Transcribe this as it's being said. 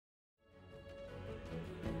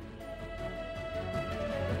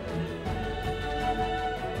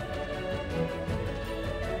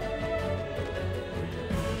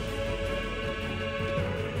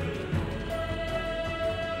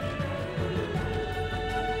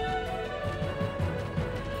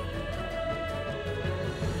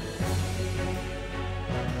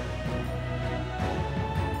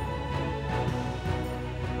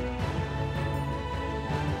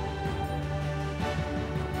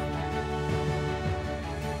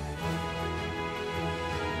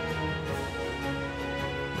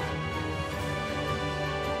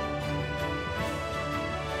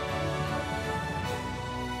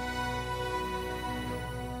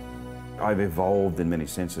I've evolved in many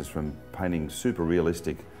senses from painting super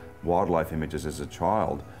realistic wildlife images as a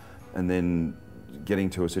child, and then getting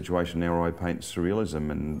to a situation now where I paint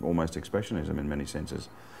surrealism and almost expressionism in many senses.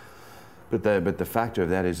 But the factor of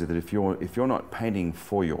that is that if you're not painting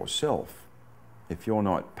for yourself, if you're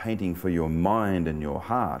not painting for your mind and your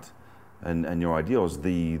heart and your ideals,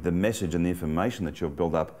 the message and the information that you've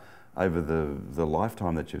built up over the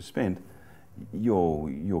lifetime that you've spent,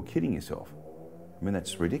 you're kidding yourself. I mean,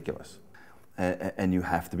 that's ridiculous. And you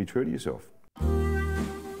have to be true to yourself.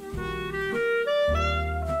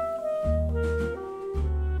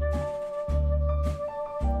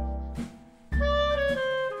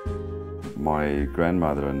 My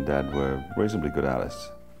grandmother and dad were reasonably good artists,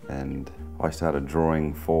 and I started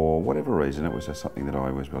drawing for whatever reason. It was just something that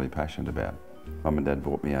I was really passionate about. Mum and Dad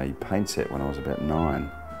bought me a paint set when I was about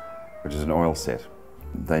 9, which is an oil set.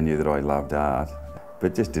 They knew that I loved art,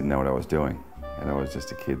 but just didn't know what I was doing. And I was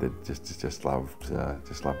just a kid that just loved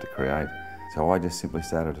to create. So I just simply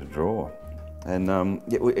started to draw. And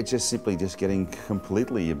it's just simply getting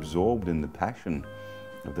completely absorbed in the passion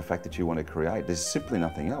of the fact that you want to create. There's simply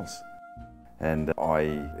nothing else. And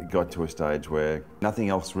I got to a stage where nothing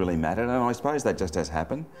else really mattered, and I suppose that just has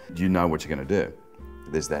happened. You know what you're going to do.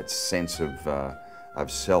 There's that sense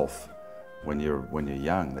of self when you're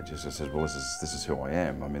young that just says, well, this is who I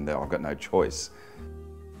am. I mean, I've got no choice.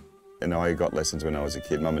 And I got lessons when I was a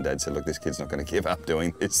kid. Mum and Dad said, look, this kid's not going to give up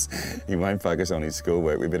doing this. He won't focus on his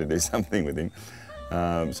schoolwork. We better do something with him.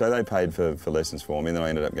 So they paid for lessons for me, and then I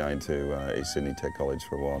ended up going to East Sydney Tech College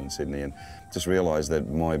for a while in Sydney, and just realised that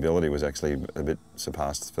my ability was actually a bit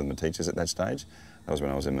surpassed for the teachers at that stage. That was when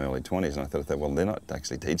I was in my early 20s, and I thought, well, they're not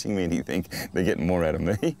actually teaching me anything. They're getting more out of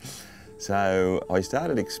me. So I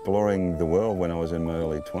started exploring the world when I was in my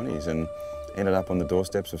early 20s and ended up on the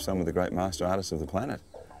doorsteps of some of the great master artists of the planet.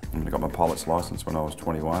 I got my pilot's licence when I was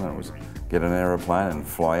 21, and it was get an aeroplane and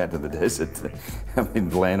fly out to the desert. I mean,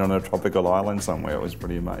 land on a tropical island somewhere. It was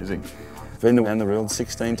pretty amazing. I've been around the world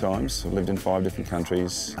 16 times. I've lived in 5 different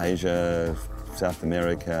countries: Asia, South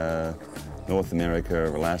America, North America,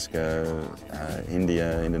 Alaska,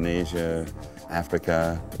 India, Indonesia,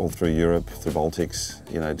 Africa, all through Europe, through Baltics,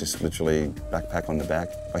 you know, just literally backpack on the back.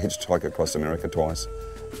 I hitchhiked across America twice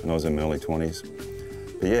when I was in my early 20s.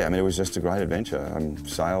 But yeah, I mean, it was just a great adventure. I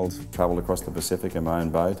sailed, travelled across the Pacific in my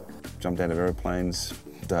own boat, jumped out of aeroplanes,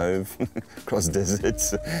 dove across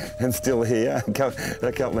deserts, and still here. A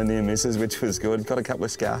couple of near misses, which was good. Got a couple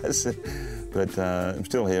of scars, but I'm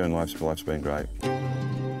still here, and life's been great.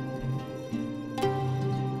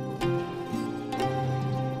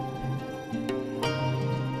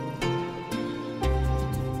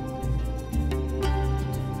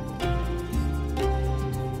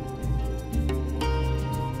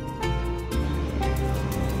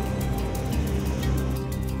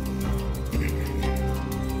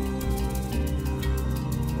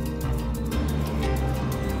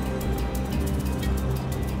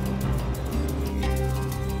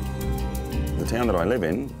 The town that I live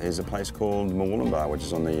in is a place called Wollongbar, which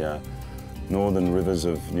is on the northern rivers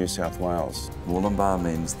of New South Wales. Wollongbar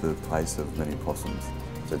means the place of many possums.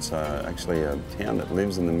 It's actually a town that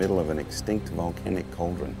lives in the middle of an extinct volcanic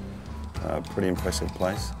cauldron. Pretty impressive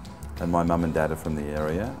place. And my mum and dad are from the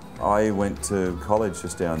area. I went to college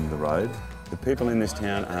just down the road. The people in this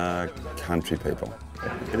town are country people.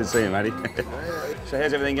 Good to see you, matey. So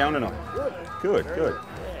how's everything going tonight? Good, good.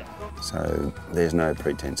 So there's no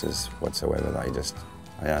pretences whatsoever.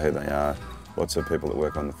 They are who they are. Lots of people that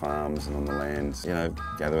work on the farms and on the lands, you know,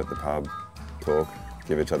 gather at the pub, talk,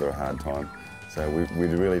 give each other a hard time. So we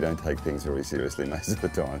really don't take things very seriously most of the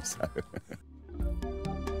time. So.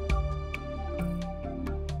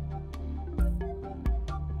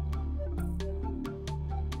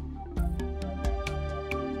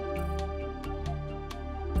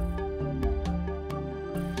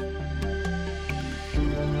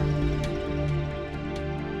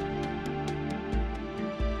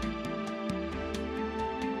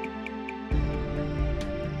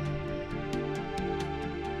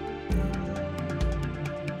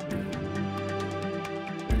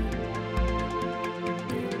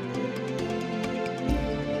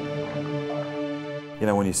 You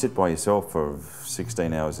know, when you sit by yourself for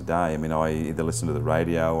 16 hours a day, I mean, I either listen to the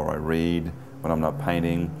radio or I read when I'm not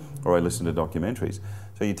painting, or I listen to documentaries.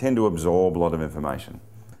 So you tend to absorb a lot of information.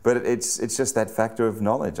 But it's just that factor of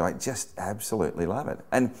knowledge. I just absolutely love it.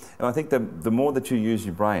 And I think the more that you use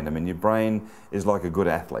your brain, I mean, your brain is like a good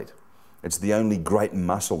athlete. It's the only great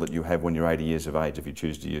muscle that you have when you're 80 years of age if you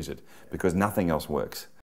choose to use it, because nothing else works.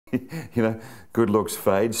 You know, good looks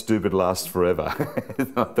fade, stupid lasts forever. I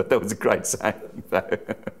thought that was a great saying.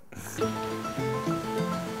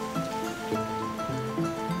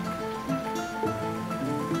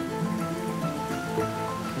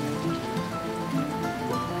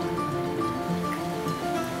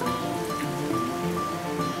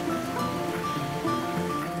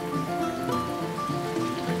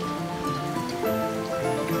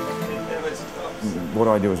 what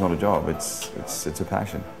I do is not a job, it's a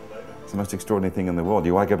passion. It's the most extraordinary thing in the world.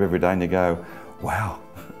 You wake up every day and you go, wow,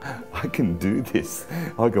 I can do this.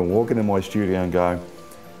 I can walk into my studio and go,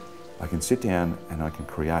 I can sit down and I can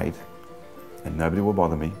create and nobody will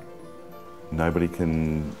bother me. Nobody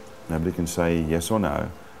can say yes or no.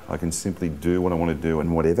 I can simply do what I want to do,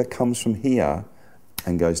 and whatever comes from here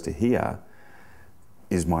and goes to here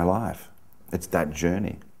is my life. It's that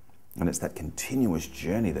journey, and it's that continuous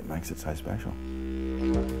journey that makes it so special.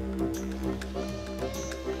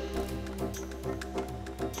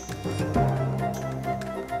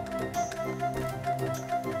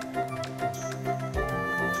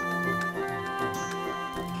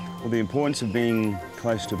 Well, the importance of being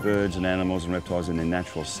close to birds and animals and reptiles in their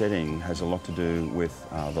natural setting has a lot to do with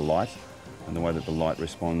the light and the way that the light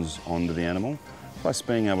responds onto the animal, plus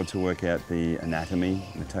being able to work out the anatomy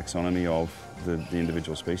and the taxonomy of the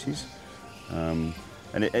individual species. And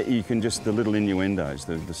you can just, the little innuendos,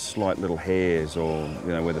 the slight little hairs, or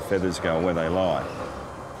where the feathers go, or where they lie.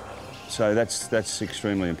 So that's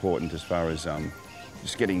extremely important as far as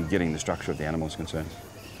just getting the structure of the animal is concerned.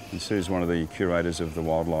 And Sue's one of the curators of the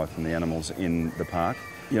wildlife and the animals in the park.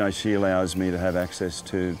 She allows me to have access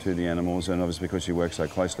to the animals, and obviously because she works so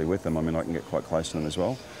closely with them, I mean, I can get quite close to them as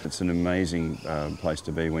well. It's an amazing place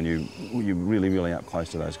to be when you're really up close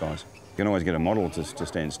to those guys. You can always get a model to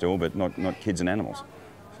stand still, but not kids and animals.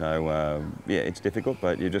 So yeah, it's difficult,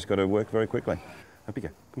 but you've just got to work very quickly. Up you go,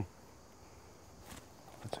 come on.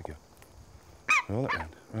 That's a go. Roll it round,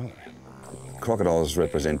 roll it round. Crocodiles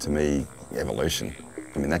represent to me evolution.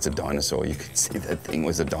 I mean, that's a dinosaur. You could see that thing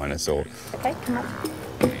was a dinosaur. Okay, come on.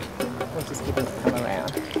 We'll just give him a come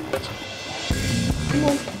around. Come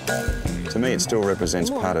on. To me, it still represents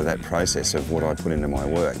part of that process of what I put into my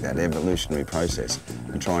work, that evolutionary process,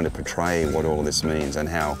 and trying to portray what all of this means and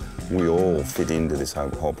how we all fit into this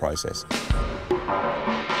whole process.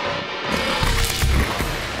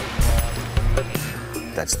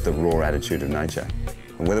 That's the raw attitude of nature.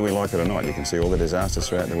 And whether we like it or not, you can see all the disasters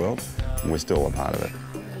throughout the world, and we're still a part of it.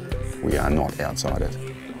 We are not outside it.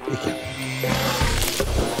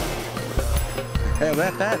 How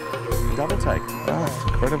about that? Double take. Oh, it's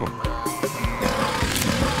incredible.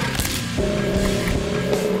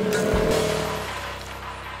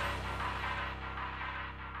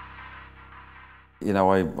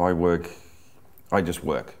 I just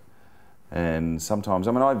work. And sometimes,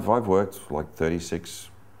 I mean, I've worked like 36,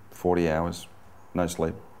 40 hours, no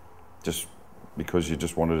sleep, just because you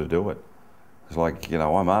just wanted to do it. It's like,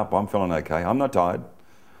 I'm up, I'm feeling okay, I'm not tired.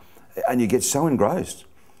 And you get so engrossed.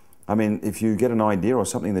 I mean, if you get an idea or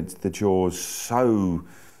something that you're so,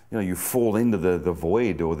 you fall into the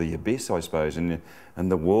void or the abyss, I suppose, and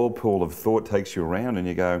the whirlpool of thought takes you around and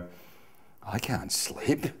you go, I can't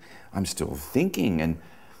sleep, I'm still thinking, and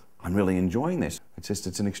I'm really enjoying this.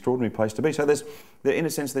 It's an extraordinary place to be. So in a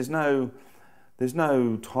sense, there's no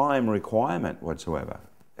time requirement whatsoever.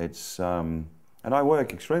 And I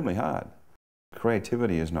work extremely hard.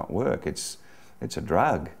 Creativity is not work, it's a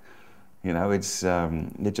drug.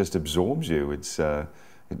 It just absorbs you.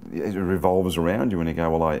 It revolves around you and you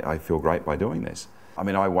go, well, I feel great by doing this. I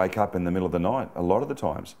mean, I wake up in the middle of the night a lot of the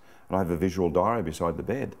times, and I have a visual diary beside the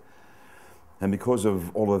bed. And because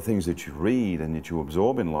of all of the things that you read and that you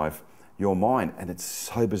absorb in life, your mind, and it's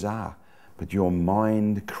so bizarre, but your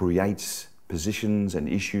mind creates positions and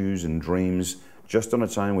issues and dreams just on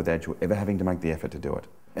its own without you ever having to make the effort to do it.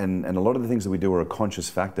 And a lot of the things that we do are a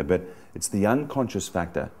conscious factor, but it's the unconscious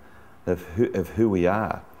factor of who we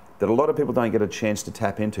are that a lot of people don't get a chance to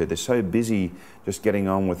tap into. They're so busy just getting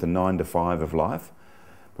on with the 9 to 5 of life.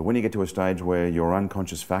 But when you get to a stage where your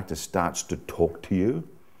unconscious factor starts to talk to you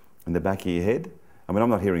in the back of your head, I mean, I'm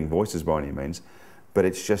not hearing voices by any means, but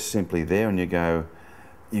it's just simply there, and you go,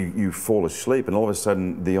 you fall asleep, and all of a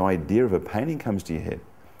sudden the idea of a painting comes to your head,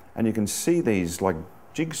 and you can see these like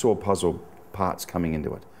jigsaw puzzle parts coming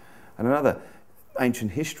into it, and another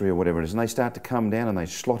ancient history or whatever it is, and they start to come down and they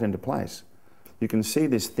slot into place. You can see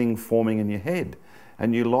this thing forming in your head,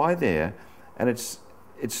 and you lie there, and it's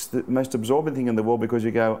the most absorbing thing in the world, because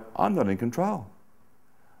you go, I'm not in control.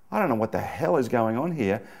 I don't know what the hell is going on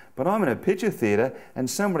here, but I'm in a picture theatre and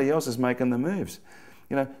somebody else is making the moves.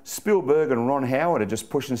 Spielberg and Ron Howard are just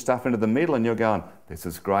pushing stuff into the middle, and you're going, this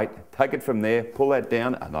is great, take it from there, pull that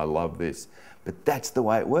down, and I love this. But that's the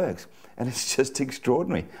way it works, and it's just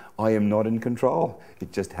extraordinary. I am not in control.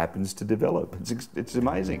 It just happens to develop. It's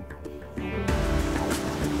amazing.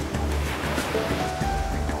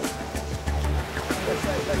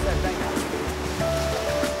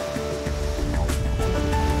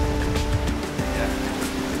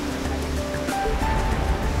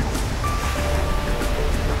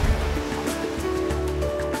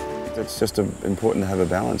 it's just important to have a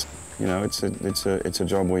balance. You know, it's a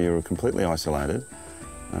job where you're completely isolated,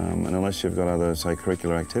 and unless you've got other, say,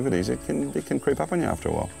 curricular activities, it can creep up on you after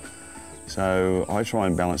a while. So I try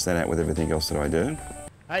and balance that out with everything else that I do.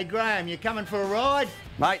 Hey Graeme, you coming for a ride?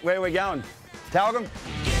 Mate, where are we going? Talgum?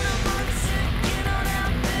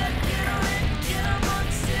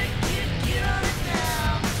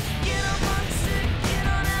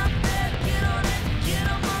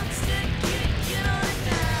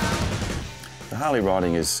 The Harley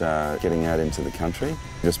riding is getting out into the country,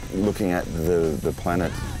 just looking at the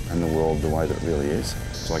planet and the world the way that it really is.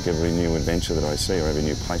 It's like every new adventure that I see, or every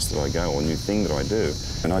new place that I go, or new thing that I do,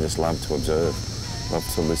 and I just love to observe, love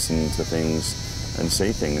to listen to things and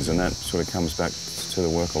see things, and that sort of comes back to the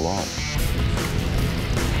work a lot.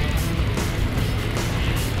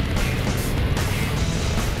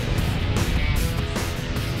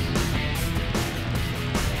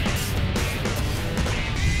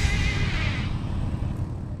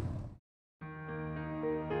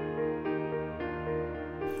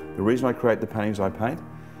 The reason I create the paintings I paint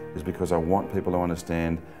is because I want people to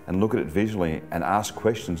understand and look at it visually and ask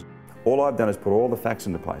questions. All I've done is put all the facts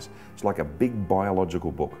into place. It's like a big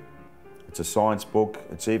biological book. It's a science book,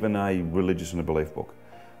 it's even a religious and a belief book.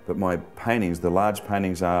 But my paintings, the large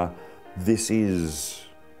paintings are, this is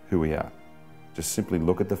who we are. Just simply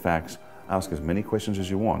look at the facts, ask as many questions as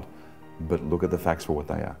you want, but look at the facts for what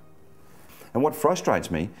they are. And what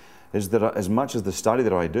frustrates me is that as much as the study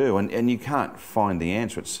that I do, and you can't find the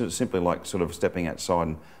answer, it's simply like sort of stepping outside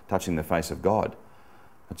and touching the face of God.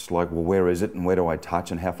 It's like, well, where is it and where do I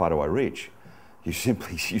touch and how far do I reach? You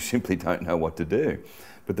simply don't know what to do.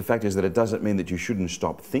 But the fact is that it doesn't mean that you shouldn't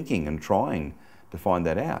stop thinking and trying to find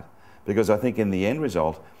that out. Because I think in the end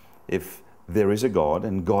result, if there is a God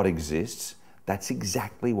and God exists, that's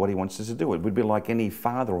exactly what he wants us to do. It would be like any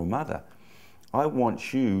father or mother. I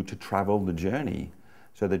want you to travel the journey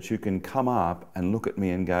so that you can come up and look at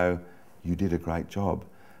me and go, you did a great job.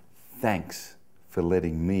 Thanks for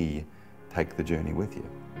letting me take the journey with you.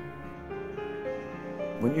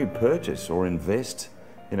 When you purchase or invest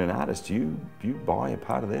in an artist, you buy a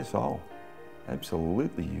part of their soul.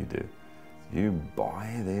 Absolutely you do. You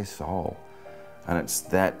buy their soul. And it's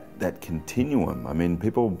that continuum. I mean,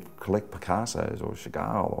 people collect Picassos or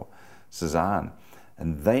Chagall or Cézanne,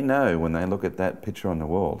 and they know when they look at that picture on the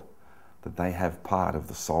wall that they have part of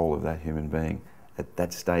the soul of that human being at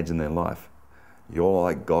that stage in their life. You're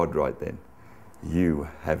like God right then. You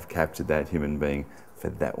have captured that human being for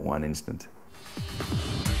that one instant.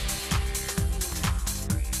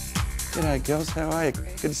 G'day girls, how are you?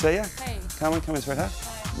 Good to see you. Hey. Come in, sweetheart.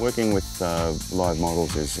 Working with live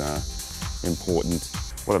models is important.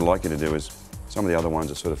 What I'd like you to do is, some of the other ones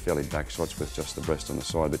are sort of fairly back shots with just the breast on the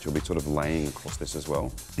side, but you'll be sort of laying across this as well.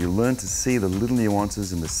 You learn to see the little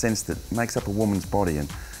nuances and the sense that makes up a woman's body and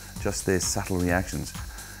just their subtle reactions.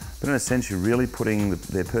 But in a sense, you're really putting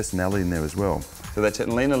their personality in there as well. So that's it,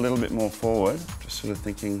 lean a little bit more forward, just sort of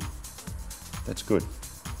thinking, that's good.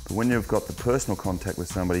 But when you've got the personal contact with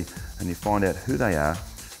somebody and you find out who they are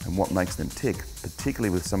and what makes them tick,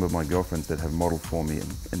 particularly with some of my girlfriends that have modelled for me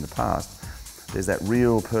in the past, there's that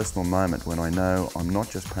real personal moment when I know I'm not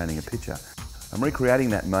just painting a picture. I'm recreating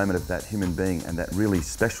that moment of that human being and that really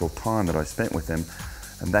special time that I spent with them,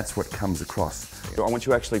 and that's what comes across. I want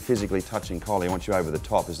you actually physically touching Kylie. I want you over the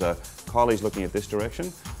top, as though Kylie's looking at this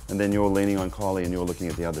direction, and then you're leaning on Kylie and you're looking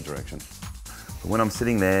at the other direction. But when I'm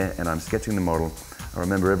sitting there and I'm sketching the model, I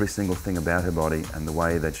remember every single thing about her body and the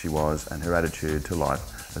way that she was and her attitude to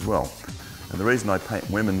life as well. And the reason I paint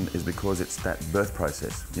women is because it's that birth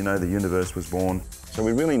process. You know, the universe was born. So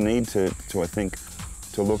we really need to I think,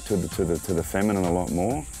 to look to the feminine a lot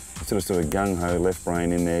more. Instead of sort of gung-ho, left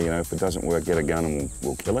brain in there, you know, if it doesn't work, get a gun and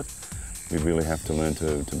we'll kill it. We really have to learn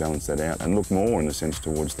to balance that out and look more, in a sense,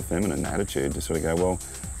 towards the feminine attitude, to sort of go, well,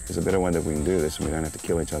 there's a better way that we can do this and we don't have to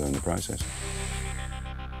kill each other in the process.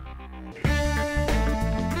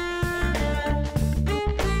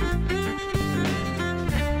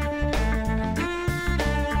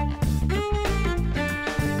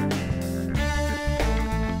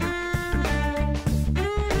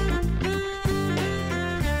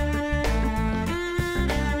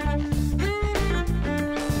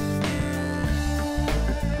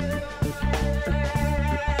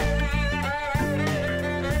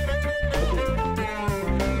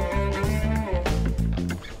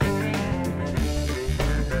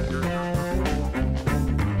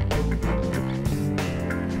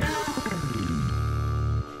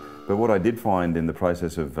 But what I did find in the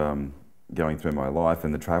process of going through my life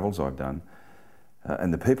and the travels I've done,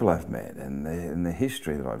 and the people I've met, and the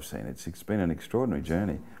history that I've seen, it's been an extraordinary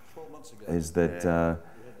journey. 12 months ago. Is that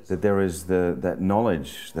that there is that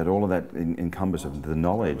knowledge, that all of that encompass of the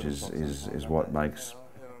knowledge is what makes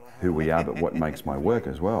who we are, but what makes my work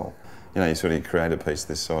as well. You know, you sort of create a piece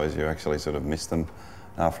this size, you actually sort of miss them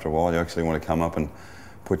after a while. You actually want to come up and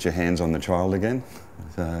put your hands on the child again.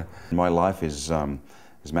 So, my life is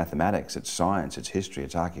mathematics, it's science, it's history,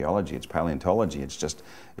 it's archaeology, it's paleontology, it's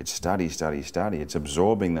study, study, study. It's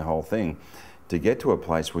absorbing the whole thing to get to a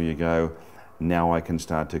place where you go, now I can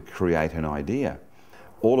start to create an idea.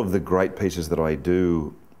 All of the great pieces that I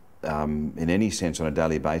do in any sense on a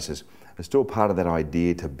daily basis are still part of that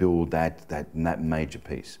idea to build that major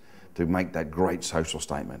piece, to make that great social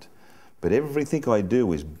statement. But everything I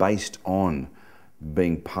do is based on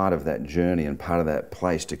being part of that journey and part of that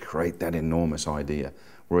place to create that enormous idea,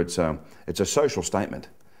 where it's a social statement,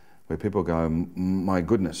 where people go, my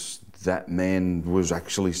goodness, that man was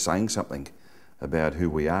actually saying something about who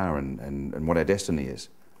we are and what our destiny is,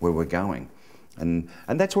 where we're going. And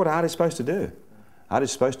that's what art is supposed to do. Art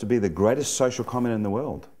is supposed to be the greatest social comment in the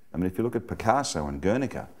world. I mean, if you look at Picasso and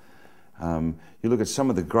Guernica, you look at some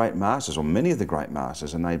of the great masters, or many of the great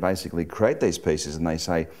masters, and they basically create these pieces and they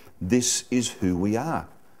say, this is who we are.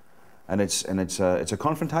 And it's a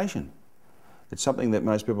confrontation. It's something that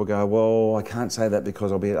most people go, well, I can't say that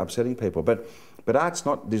because I'll be upsetting people. But art's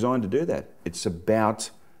not designed to do that. It's about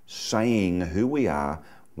saying who we are,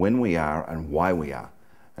 when we are, and why we are.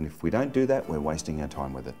 And if we don't do that, we're wasting our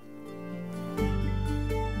time with it.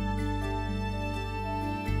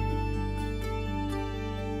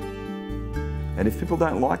 And if people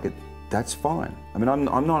don't like it, that's fine. I mean,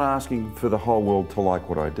 I'm not asking for the whole world to like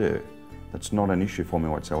what I do. That's not an issue for me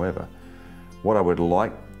whatsoever. What I would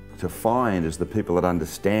like to find is the people that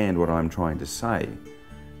understand what I'm trying to say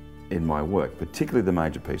in my work, particularly the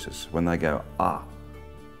major pieces, when they go,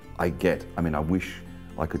 I get. I mean, I wish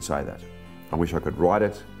I could say that. I wish I could write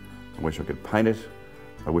it. I wish I could paint it.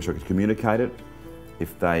 I wish I could communicate it.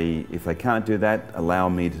 If they can't do that, allow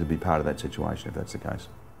me to be part of that situation, if that's the case.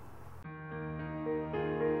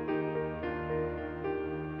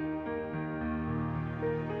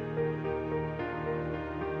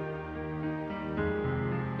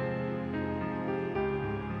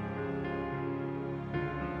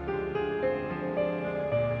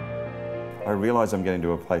 I realise I'm getting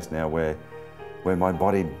to a place now where my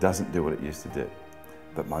body doesn't do what it used to do,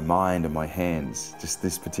 but my mind and my hands, just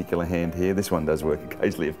this particular hand here, this one does work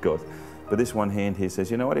occasionally of course, but this one hand here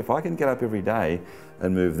says, you know what, if I can get up every day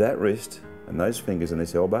and move that wrist and those fingers and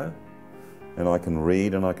this elbow, and I can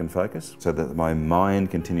read and I can focus, so that my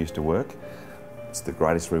mind continues to work, it's the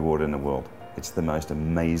greatest reward in the world. It's the most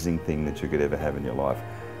amazing thing that you could ever have in your life.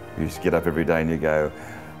 You just get up every day and you go,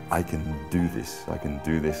 I can do this, I can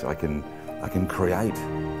do this, I can create.